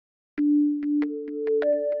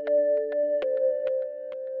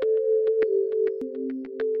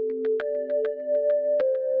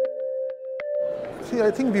See, I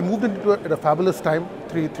think we moved into it at a fabulous time,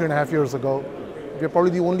 three and a half years ago. We are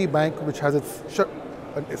probably the only bank which has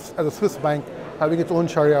as a Swiss bank, having its own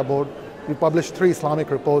Sharia board. We published 3 Islamic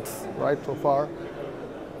reports, right, so far.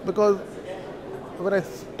 Because when I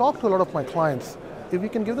talk to a lot of my clients, if we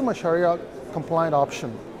can give them a Sharia compliant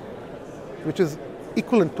option, which is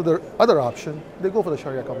equivalent to the other option, they go for the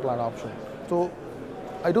Sharia compliant option. So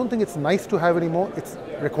I don't think it's nice to have anymore, it's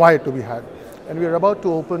required to be had. And we are about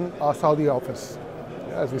to open our Saudi office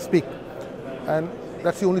as we speak. And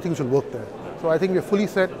that's the only thing which will work there. So I think we're fully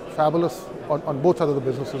set, fabulous on both sides of the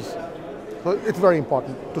businesses. So it's very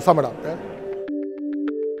important to sum it up. Yeah?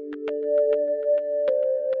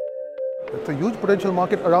 It's a huge potential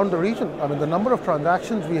market around the region. I mean, the number of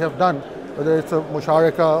transactions we have done, whether it's a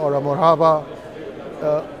Musharaka or a Murhaba,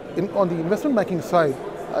 on the investment banking side,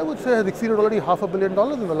 I would say has exceeded already $500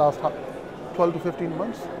 million in the last 12 to 15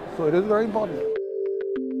 months. So it is very important.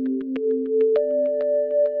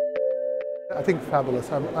 I think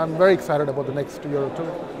fabulous. I'm very excited about the next year or two.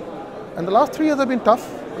 And the last 3 years have been tough,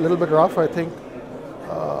 a little bit rough, I think,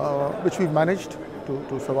 which we've managed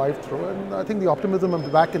to survive through. And I think the optimism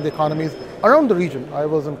is back in the economies around the region. I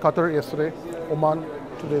was in Qatar yesterday, Oman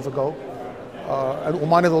 2 days ago. And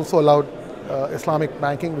Oman has also allowed Islamic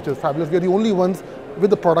banking, which is fabulous. We are the only ones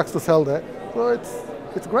with the products to sell there. So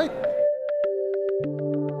it's great.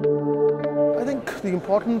 I think the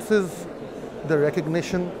importance is the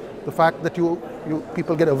recognition, the fact that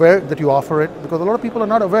people get aware that you offer it, because a lot of people are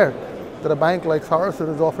not aware that a bank like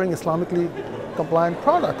Sarasen is offering Islamically compliant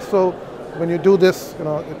products. So when you do this,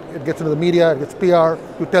 it gets into the media, it gets PR,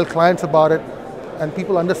 you tell clients about it, and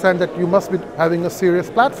people understand that you must be having a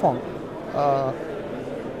serious platform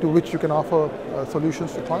to which you can offer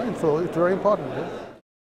solutions to clients. So it's very important. Yeah?